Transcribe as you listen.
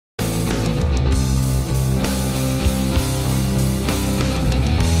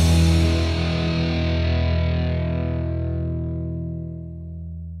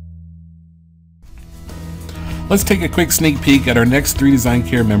Let's take a quick sneak peek at our next 3Design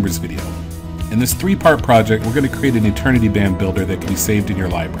Care members video. In this 3-part project, we're going to create an eternity band builder that can be saved in your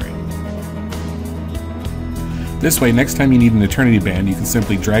library. This way, next time you need an eternity band, you can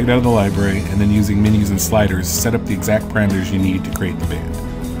simply drag it out of the library and then using menus and sliders, set up the exact parameters you need to create the band.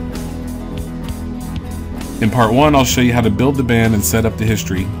 In part 1, I'll show you how to build the band and set up the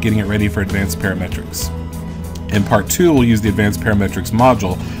history, getting it ready for Advanced Parametrics. In part 2, we'll use the Advanced Parametrics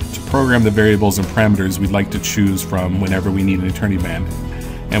module to program the variables and parameters we'd like to choose from whenever we need an eternity band,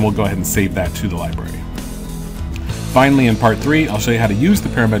 and we'll go ahead and save that to the library. Finally, in part 3, I'll show you how to use the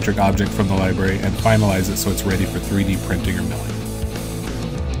parametric object from the library and finalize it so it's ready for 3D printing or milling.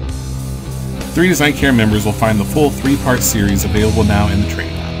 3Design Care members will find the full 3-part series available now in the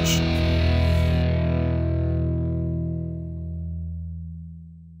training.